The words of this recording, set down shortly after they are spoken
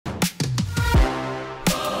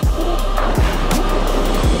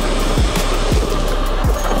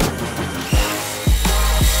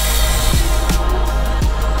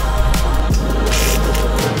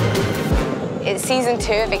season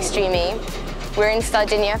 2 of Extreme E. We're in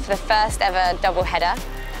Sardinia for the first ever double header,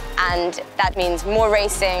 and that means more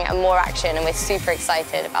racing and more action, and we're super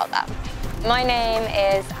excited about that. My name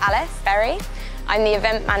is Alice Berry. I'm the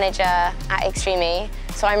event manager at Extreme E,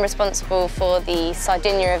 so I'm responsible for the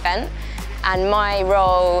Sardinia event, and my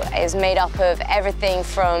role is made up of everything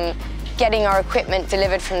from getting our equipment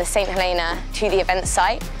delivered from the St. Helena to the event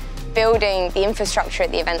site, building the infrastructure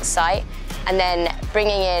at the event site, and then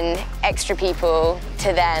bringing in extra people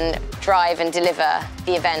to then drive and deliver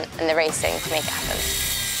the event and the racing to make it happen.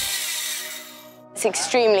 It's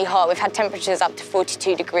extremely hot. We've had temperatures up to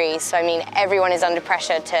 42 degrees, so I mean everyone is under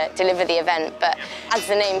pressure to deliver the event, but as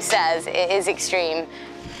the name says, it is extreme.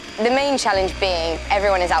 The main challenge being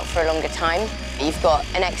everyone is out for a longer time. You've got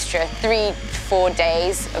an extra 3 to 4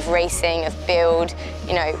 days of racing, of build.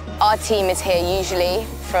 You know, our team is here usually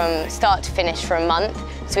from start to finish for a month,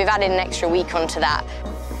 so we've added an extra week onto that.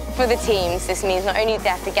 For the teams, this means not only do they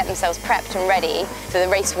have to get themselves prepped and ready for the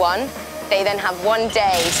race 1, they then have 1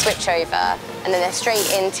 day switch over, and then they're straight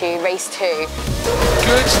into race 2.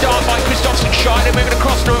 Good start by Kristoffersen Scheiner, moving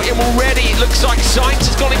across to him already. It looks like Sainz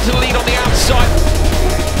has gone into the lead on the outside.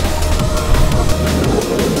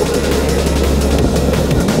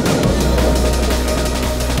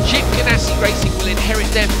 Racing will inherit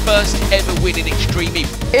their first ever win in Extreme E.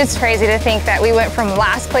 It's crazy to think that we went from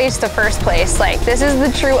last place to first place. Like, this is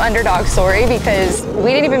the true underdog story because we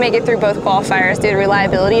didn't even make it through both qualifiers due to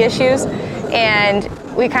reliability issues. And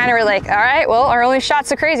we kind of were like, all right, well, our only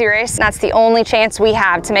shot's a crazy race. And that's the only chance we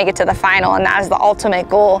have to make it to the final, and that is the ultimate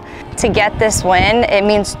goal. To get this win, it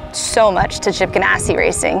means so much to Chip Ganassi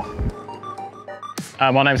Racing.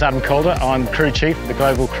 My name's Adam Calder. I'm crew chief of the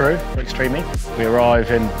global crew for Extreme E. We arrive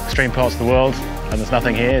in extreme parts of the world and there's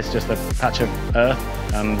nothing here, it's just a patch of earth,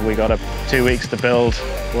 and we got 2 weeks to build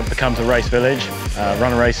what becomes a race village,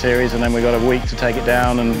 run a race series, and then we got a week to take it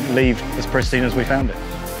down and leave as pristine as we found it.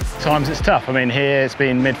 Times it's tough. I mean, here it's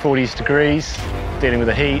been mid-40s degrees, dealing with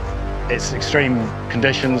the heat. It's extreme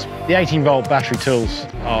conditions. The 18-volt battery tools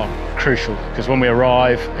are crucial because when we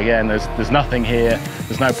arrive, again, there's nothing here,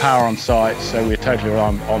 there's no power on site, so we're totally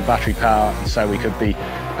reliant on battery power, and so we could be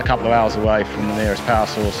a couple of hours away from the nearest power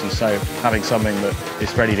source, and so having something that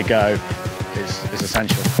is ready to go is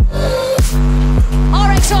essential.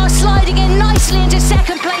 RXR sliding in nicely into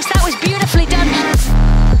second place. That was beautifully done.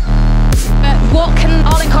 But what can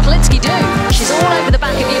Arlen Kotlinski do? She's all over the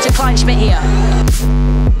back of Jutta Kleinschmidt here.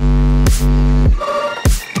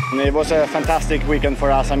 It was a fantastic weekend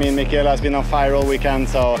for us. I mean, Michaela has been on fire all weekend,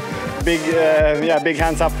 so big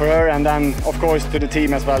hands up for her. And then, of course, to the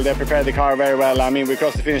team as well. They prepared the car very well. I mean, we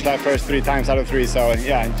crossed the finish line first 3 times out of 3, so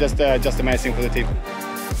yeah, just amazing for the team.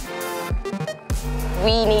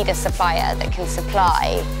 We need a supplier that can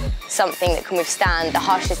supply something that can withstand the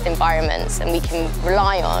harshest environments, and we can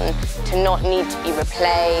rely on to not need to be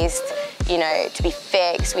replaced, you know, to be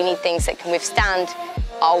fixed. We need things that can withstand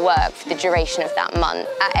our work for the duration of that month.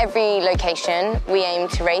 At every location, we aim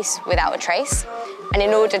to race without a trace. And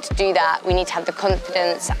in order to do that, we need to have the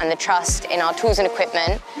confidence and the trust in our tools and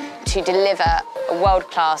equipment to deliver a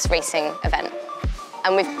world-class racing event.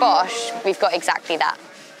 And with Bosch, we've got exactly that.